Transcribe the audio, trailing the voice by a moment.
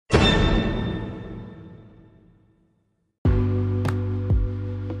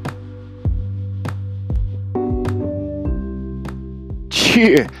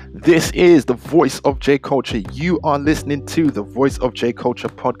Yeah, this is the Voice of J Culture. You are listening to the Voice of J Culture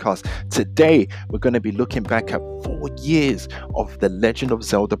podcast. Today, we're going to be looking back at 4 years of The Legend of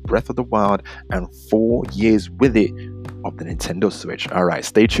Zelda Breath of the Wild and 4 years with it of the Nintendo Switch. All right,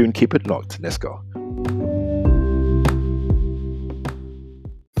 stay tuned, keep it locked. Let's go.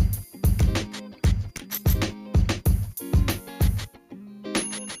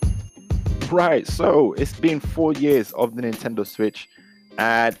 Right, so it's been 4 years of the Nintendo Switch,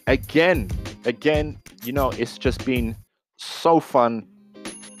 and again, it's just been so fun.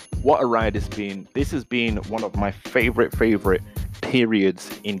 What a ride it's been. This has been one of my favorite periods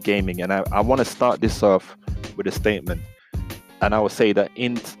in gaming, and I want to start this off with a statement. And I will say that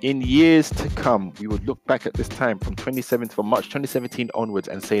in years to come, we would look back at this time from March 2017 onwards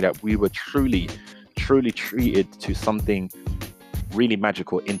and say that we were truly treated to something really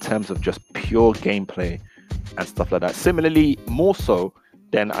magical in terms of just pure gameplay and stuff like that. Similarly, more so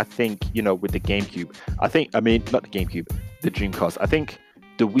than I think, with the GameCube. Not the GameCube, the Dreamcast. I think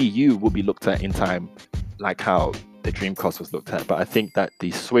the Wii U will be looked at in time like how the Dreamcast was looked at. But I think that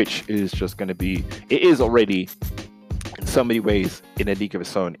the Switch is just going to be, it is already in so many ways in a league of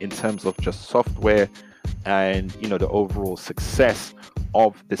its own in terms of just software and, the overall success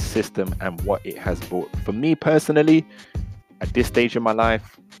of the system and what it has brought. For me personally, at this stage in my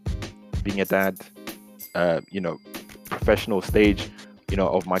life, being a dad, professional stage,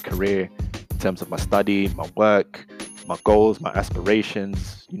 of my career, in terms of my study, my work, my goals, my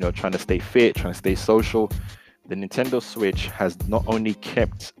aspirations, trying to stay fit, trying to stay social, the Nintendo Switch has not only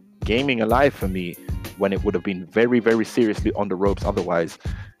kept gaming alive for me when it would have been very, very seriously on the ropes otherwise,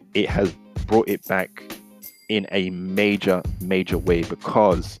 it has brought it back in a major way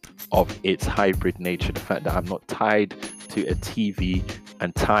because of its hybrid nature. The fact that I'm not tied to a TV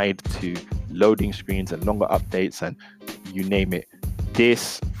and tied to loading screens and longer updates and you name it.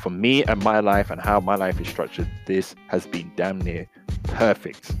 This, for me and my life and how my life is structured, this has been damn near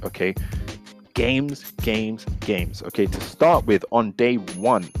perfect. Okay, games. Okay, to start with, on day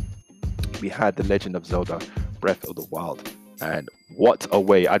one, we had The Legend of Zelda Breath of the Wild. And what a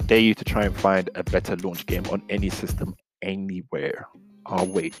way. I dare you to try and find a better launch game on any system anywhere. I'll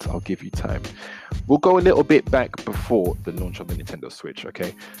wait. I'll give you time. We'll go a little bit back before the launch of the Nintendo Switch,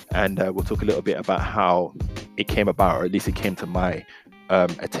 okay? And we'll talk a little bit about how it came about, or at least it came to my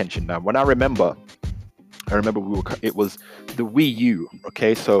attention. Now, when I remember it was the Wii U,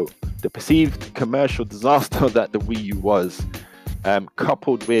 okay? So the perceived commercial disaster that the Wii U was,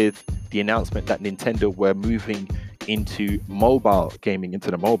 coupled with the announcement that Nintendo were moving into mobile gaming,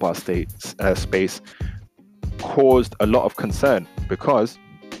 into the mobile space, caused a lot of concern because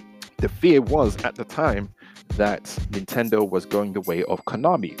the fear was at the time that Nintendo was going the way of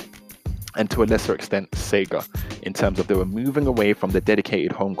Konami and to a lesser extent Sega, in terms of they were moving away from the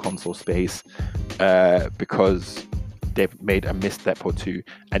dedicated home console space because they've made a misstep or two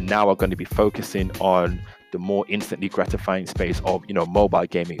and now are going to be focusing on the more instantly gratifying space of mobile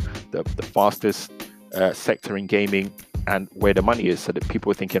gaming, the fastest sector in gaming and where the money is, so that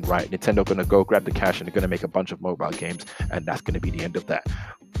people are thinking, right, Nintendo are going to go grab the cash and they're going to make a bunch of mobile games and that's going to be the end of that.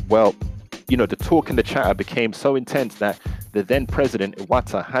 Well, the talk and the chatter became so intense that the then president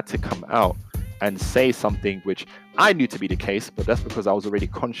Iwata had to come out and say something which I knew to be the case, but that's because I was already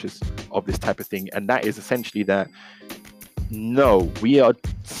conscious of this type of thing, and that is essentially that no, we are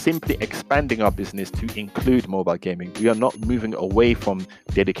simply expanding our business to include mobile gaming. We are not moving away from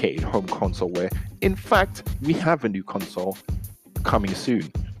dedicated home console where, in fact, we have a new console coming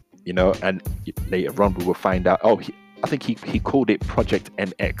soon, and later on we will find out, I think he called it Project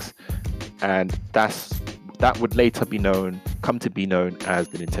NX, and that would later come to be known as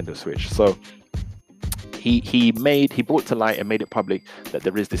the Nintendo Switch. So he brought to light and made it public that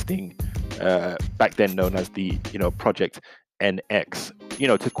there is this thing back then known as the Project NX,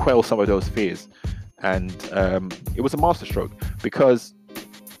 to quell some of those fears. And it was a masterstroke because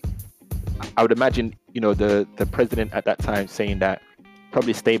I would imagine the president at that time saying that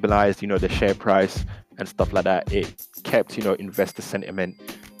probably stabilized the share price and stuff like that. It kept investor sentiment,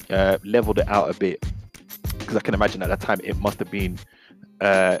 leveled it out a bit, because I can imagine at that time it must have been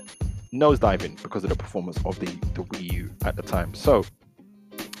nosediving because of the performance of the Wii U at the time. So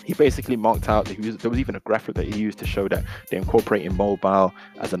he basically marked out, there was even a graphic that he used to show that they're incorporating mobile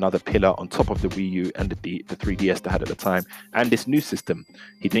as another pillar on top of the Wii U and the 3DS they had at the time, and this new system.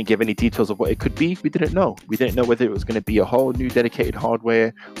 He didn't give any details of what it could be. We didn't know whether it was going to be a whole new dedicated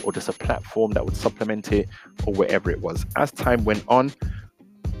hardware or just a platform that would supplement it or whatever it was. As time went on,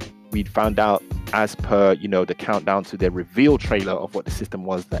 we found out, as per, you know, the countdown to their reveal trailer of what the system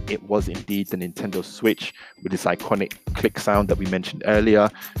was, that it was indeed the Nintendo Switch with this iconic click sound that we mentioned earlier.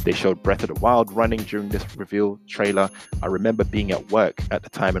 They showed Breath of the Wild running during this reveal trailer. I remember being at work at the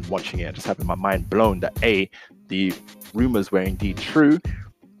time and watching it and just having my mind blown that the rumors were indeed true,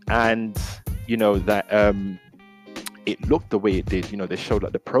 and you know that it looked the way it did. You know, they showed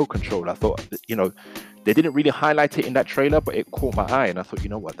like the Pro controller. I thought, you know, they didn't really highlight it in that trailer, but it caught my eye, and I thought, you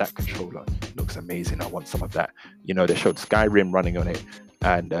know what, that controller looks amazing. I want some of that. You know, they showed Skyrim running on it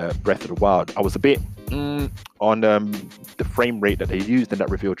and Breath of the Wild. I was a bit on the frame rate that they used in that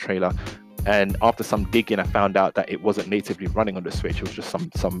reveal trailer, and after some digging, I found out that it wasn't natively running on the Switch. It was just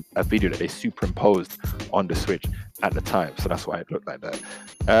a video that they superimposed on the Switch at the time, so that's why it looked like that.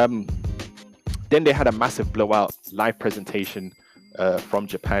 Then they had a massive blowout live presentation from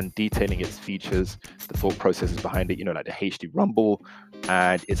Japan, detailing its features, the thought processes behind it, you know, like the HD rumble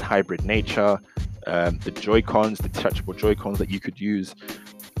and its hybrid nature, the Joy-Cons, the detachable Joy-Cons that you could use,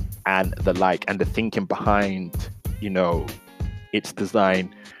 and the like, and the thinking behind, you know, its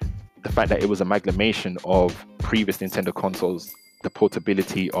design, the fact that it was amalgamation of previous Nintendo consoles, the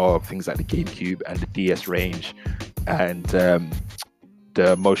portability of things like the GameCube and the DS range, and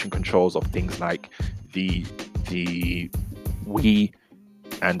the motion controls of things like the Wii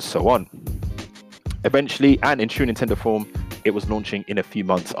and so on. Eventually, and in true Nintendo form, it was launching in a few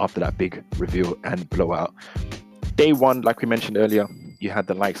months after that big reveal and blowout. Day one, like we mentioned earlier, you had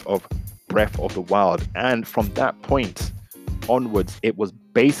the likes of Breath of the Wild, and from that point onwards, it was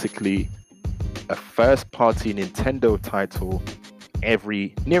basically a first-party Nintendo title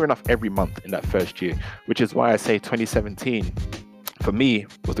near enough every month in that first year, which is why I say 2017 for me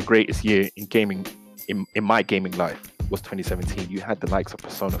was the greatest year in gaming, in my gaming life. Was 2017. You had the likes of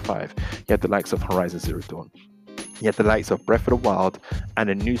Persona 5, you had the likes of Horizon Zero Dawn, you had the likes of Breath of the Wild, and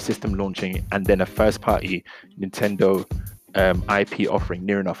a new system launching, and then a first-party Nintendo IP offering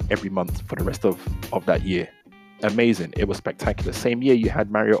near enough every month for the rest of that year. Amazing. It was spectacular. Same year you had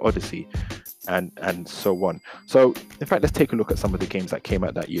Mario Odyssey and so on. So in fact, let's take a look at some of the games that came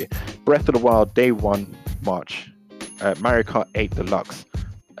out that year. Breath of the Wild, day one, March. Mario Kart 8 Deluxe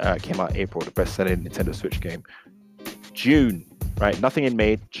came out April, the best-selling Nintendo Switch game. June, right? Nothing in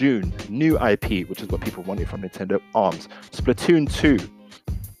May. June, new IP, which is what people wanted from Nintendo, ARMS. Splatoon 2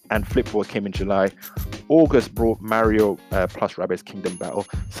 and Flip Wars came in July. August brought Mario plus Rabbids Kingdom Battle.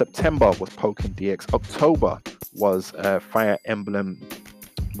 September was Pokémon DX. October was Fire Emblem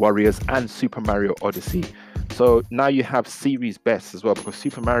Warriors and Super Mario Odyssey. So now you have series bests as well, because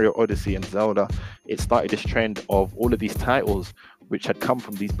Super Mario Odyssey and Zelda, it started this trend of all of these titles which had come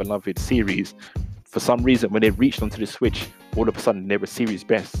from these beloved series. For some reason, when they reached onto the Switch, all of a sudden they were series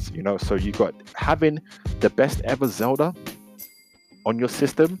bests, you know. So you got having the best ever Zelda on your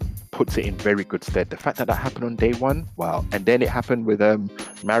system puts it in very good stead. The fact that that happened on day one, wow. And then it happened with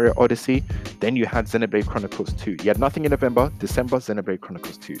Mario Odyssey. Then you had Xenoblade Chronicles 2. You had nothing in November. December, Xenoblade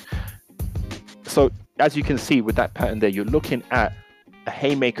Chronicles 2. So as you can see with that pattern there, you're looking at a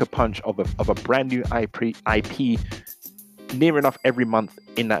haymaker punch of a brand new IP near enough every month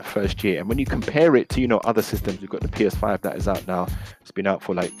in that first year. And when you compare it to, you know, other systems, you've got the PS5 that is out now. It's been out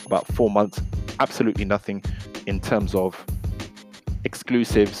for like about 4 months. Absolutely nothing in terms of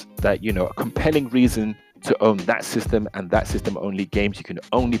exclusives that, you know, a compelling reason to own that system and that system only. Games you can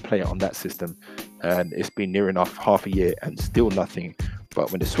only play it on that system. And it's been near enough half a year and still nothing.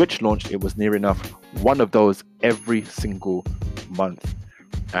 But when the Switch launched, it was near enough one of those every single month.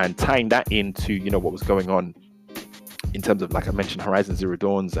 And tying that into, you know, what was going on in terms of, like I mentioned, Horizon Zero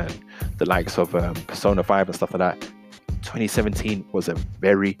Dawns and the likes of Persona 5 and stuff like that, 2017 was a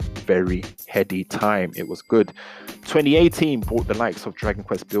very, very heady time. It was good. 2018 brought the likes of Dragon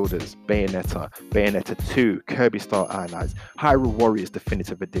Quest Builders, Bayonetta 2, Kirby Star Allies, Hyrule Warriors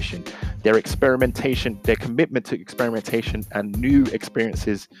Definitive Edition. Their experimentation, their commitment to experimentation and new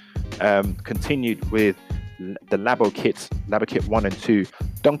experiences continued with the Labo Kit 1 and 2,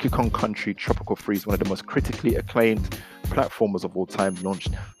 Donkey Kong Country Tropical Freeze, one of the most critically acclaimed platformers of all time, launched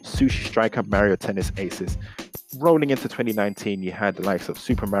Sushi Striker Mario Tennis Aces. Rolling into 2019, you had the likes of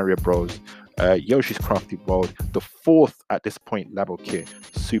Super Mario Bros., Yoshi's Crafted World, the fourth at this point Labo Kit,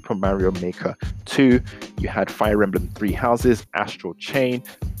 Super Mario Maker 2. You had Fire Emblem Three Houses, Astral Chain.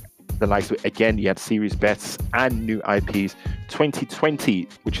 The likes of, again, you had series bets and new IPs. 2020,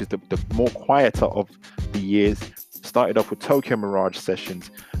 which is the more quieter of the years, started off with Tokyo Mirage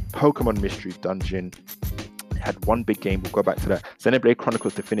Sessions, Pokemon Mystery Dungeon. Had one big game, we'll go back to that. Xenoblade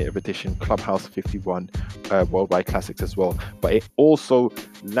Chronicles Definitive Edition, Clubhouse 51, Worldwide Classics as well. But it also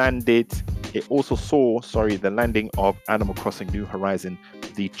saw the landing of Animal Crossing New Horizon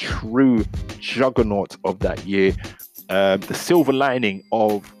the true juggernaut of that year. The silver lining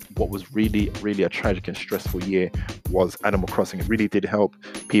of what was really a tragic and stressful year was Animal Crossing. It really did help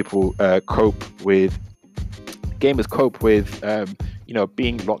people gamers cope with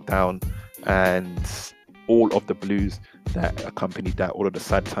being locked down and all of the blues that accompanied that, all of the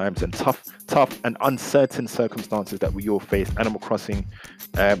sad times and tough and uncertain circumstances that we all faced. Animal Crossing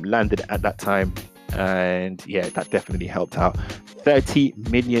landed at that time, and yeah, that definitely helped out. 30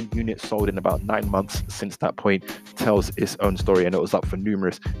 million units sold in about 9 months since that point tells its own story, and it was up for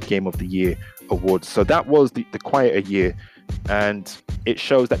numerous Game of the Year awards. So that was the quieter year, and it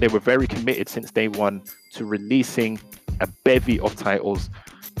shows that they were very committed since day one to releasing a bevy of titles.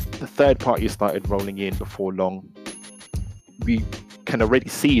 The third party started rolling in before long. We can already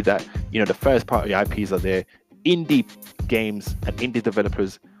see that the first party IPs are there. Indie games and indie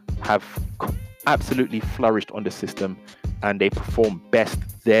developers have absolutely flourished on the system, and they perform best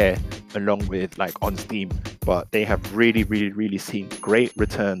there along with like on Steam. But they have really seen great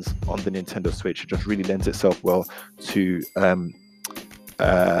returns on the Nintendo Switch. It just really lends itself well to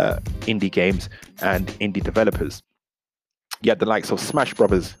indie games and indie developers. You had the likes of Smash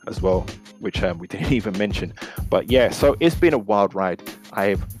Brothers as well, which we didn't even mention. But yeah, so it's been a wild ride. I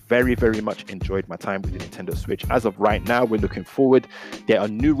have very much enjoyed my time with the Nintendo Switch. As of right now, we're looking forward. There are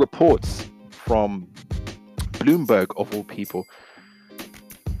new reports from Bloomberg, of all people,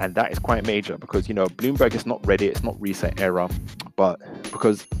 and that is quite major because Bloomberg is not Reddit, it's not Reset Era, but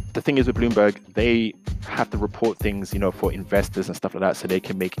because the thing is with Bloomberg, they have to report things for investors and stuff like that, so they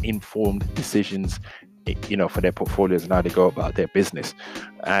can make informed decisions for their portfolios and how they go about their business.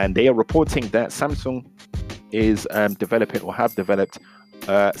 And they are reporting that Samsung is developing or have developed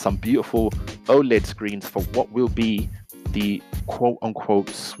some beautiful OLED screens for what will be the quote-unquote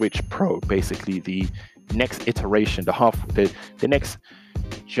Switch Pro, basically the next iteration, the next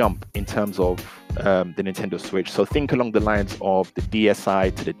jump in terms of the Nintendo Switch. So think along the lines of the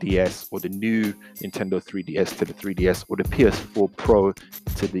DSi to the DS, or the new Nintendo 3DS to the 3DS, or the PS4 Pro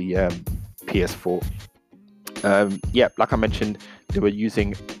to the PS4. Like I mentioned,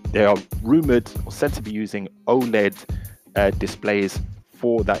 they are rumored or said to be using OLED displays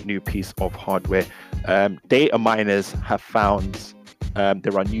for that new piece of hardware. Data miners have found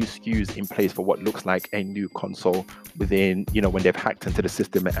there are new SKUs in place for what looks like a new console within, when they've hacked into the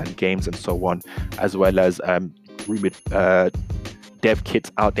system and games and so on, as well as rumored dev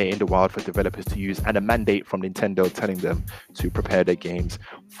kits out there in the wild for developers to use, and a mandate from Nintendo telling them to prepare their games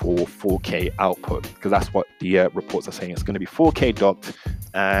for 4K output, because that's what the reports are saying. It's going to be 4K docked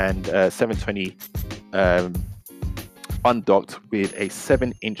and 720 undocked with a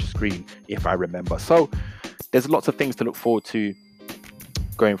 7-inch screen, if I remember. So there's lots of things to look forward to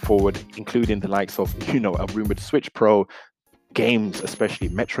going forward, including the likes of a rumored Switch Pro games, especially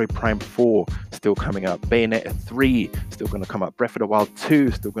Metroid Prime 4 still coming out, Bayonetta 3 still going to come out, Breath of the Wild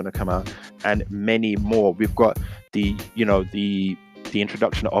 2 still going to come out, and many more. We've got the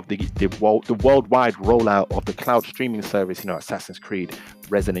introduction of the worldwide rollout of the cloud streaming service, Assassin's Creed,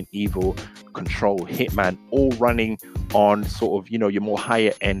 Resident Evil, Control, Hitman, all running on sort of your more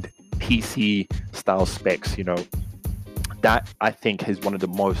higher end PC style specs. That I think is one of the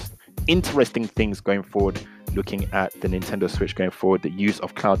most interesting things going forward, looking at the Nintendo Switch going forward, the use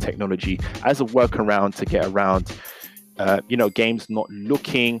of cloud technology as a workaround to get around games not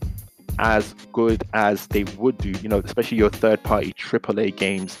looking as good as they would do, especially your third-party AAA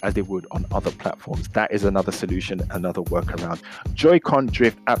games, as they would on other platforms. That is another solution, another workaround. Joy-Con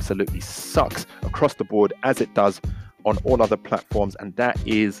drift absolutely sucks across the board, as it does on all other platforms, and that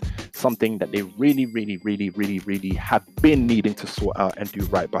is something that they really have been needing to sort out and do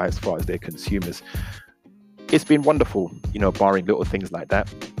right by as far as their consumers. It's been wonderful, barring little things like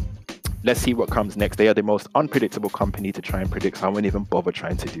that. Let's see what comes next. They are the most unpredictable company to try and predict, so I won't even bother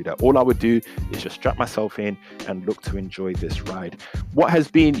trying to do that. All I would do is just strap myself in and look to enjoy this ride. What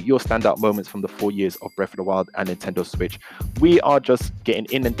has been your standout moments from the 4 years of Breath of the Wild and Nintendo Switch? We are just getting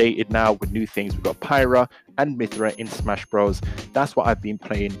inundated now with new things. We've got Pyra and Mythra in Smash Bros. That's what I've been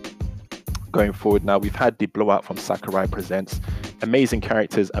playing going forward now. We've had the blowout from Sakurai Presents. Amazing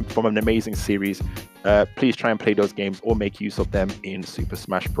characters and from an amazing series. Please try and play those games or make use of them in Super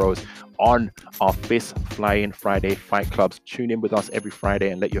Smash Bros. On our Fist Flying Friday Fight Clubs. Tune in with us every Friday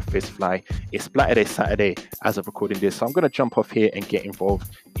and let your fist fly. It's Splatterday Saturday as of recording this, so I'm going to jump off here and get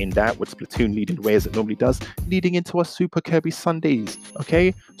involved in that, with Splatoon leading the way as it normally does, leading into our Super Kirby Sundays.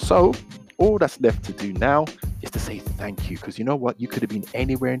 Okay, so all that's left to do now is to say thank you, because you know what? You could have been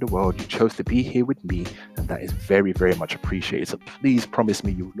anywhere in the world. You chose to be here with me, and that is very much appreciated. So please promise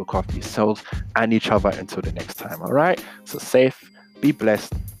me you'll look after yourselves and each other until the next time. All right? So safe, Be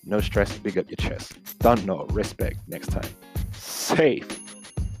blessed, no stress, big up your chest. Don't know, respect. Next time. Safe.